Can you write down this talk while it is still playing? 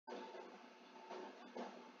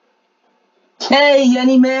Hey,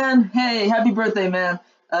 Yennie man. Hey, happy birthday, man.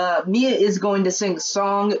 Mia is going to sing a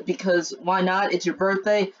song because why not? It's your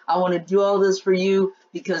birthday. I want to do all this for you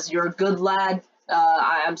because you're a good lad.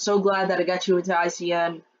 I'm so glad that I got you into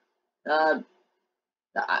ICN. Uh,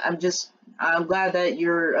 I'm glad that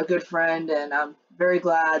you're a good friend, and I'm very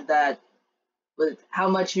glad that with how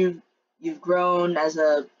much you've grown as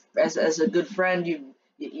a good friend,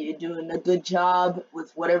 you're doing a good job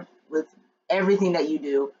with with everything that you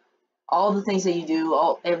do, all the things that you do,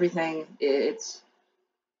 all everything. It's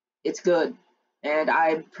good, and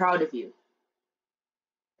I'm proud of you.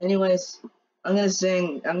 Anyways, I'm gonna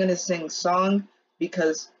sing song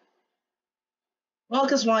because, well,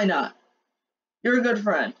 cause why not? You're a good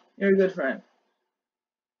friend. You're a good friend.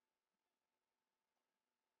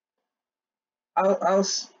 I'll I'll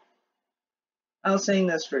s- I'll sing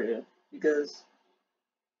this for you because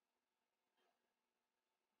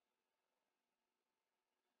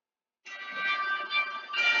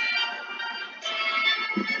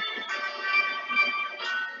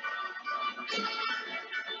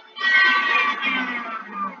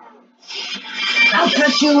I'll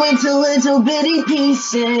cut you into little bitty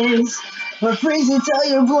pieces, or freeze you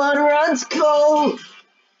till your blood runs cold,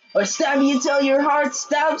 or stab you till your heart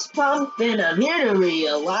stops pumping. I'm here to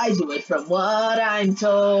realize it from what I'm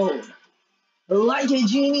told. Like a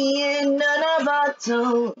genie in a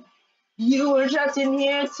bottle, you were trapped in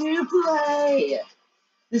here to play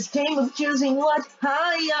this game of choosing what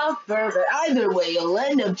I offer, but either way you'll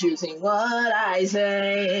end up choosing what I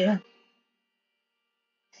say.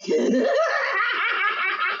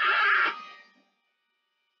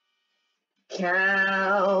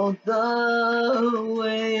 Count the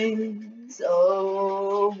ways,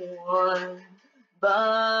 oh, one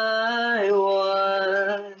by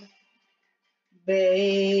one.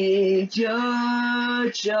 Make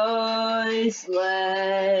your choice,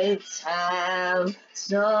 let's have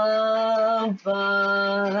some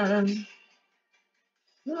fun.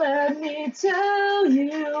 Let me tell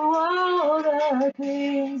you all the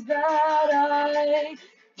things that I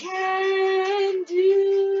can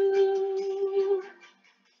do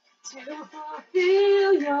to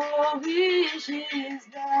fulfill your wishes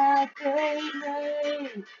that they may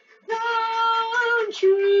come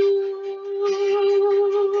true.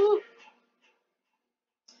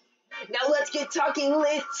 Now let's get talking,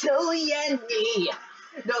 little Yennie.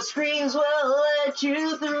 No screams will let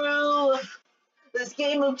you through. This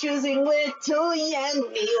game of choosing little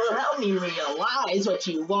Yennie will help me realize what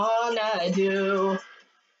you wanna do.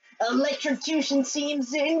 Electrocution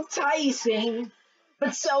seems enticing,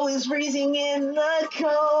 but so is freezing in the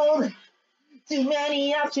cold. Too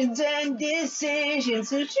many options and decisions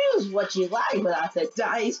to choose what you like without the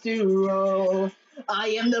dice to roll. I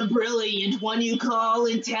am the brilliant one you call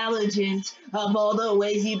intelligent. Of all the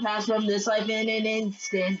ways you pass from this life in an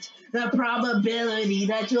instant, the probability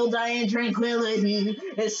that you'll die in tranquility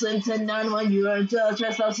is slim to none when you are just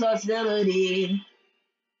stressed of hostility.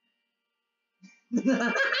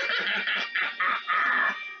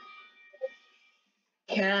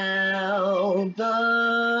 Count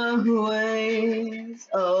the ways,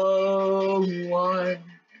 oh, one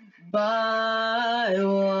by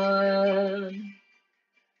one.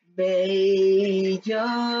 Make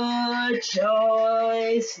your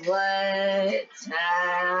choice, let's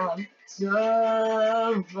have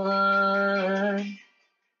some fun.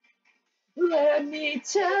 Let me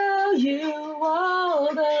tell you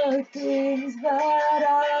all the things that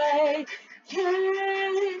I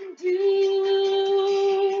can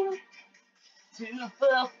do to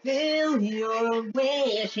fulfill your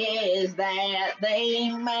wishes that they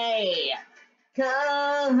may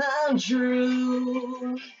come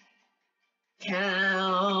true.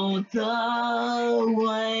 Count the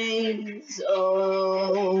ways,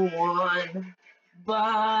 oh, one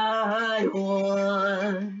by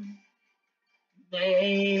one.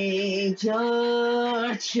 Make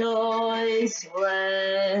your choice,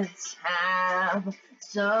 let's have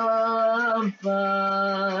some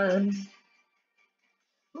fun.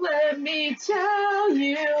 Let me tell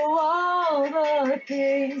you all the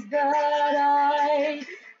things that I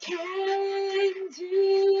can do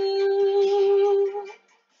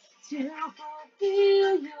to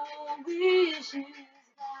fulfill your wishes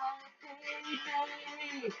that they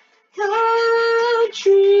may come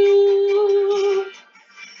true.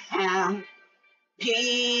 Happy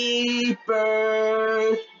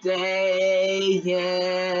birthday,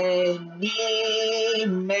 Yennie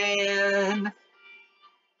man.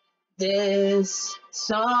 This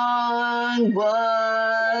song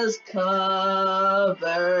was covered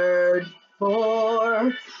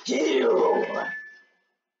for you.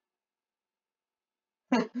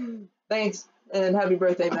 Thanks. And happy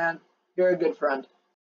birthday, man. You're a good friend.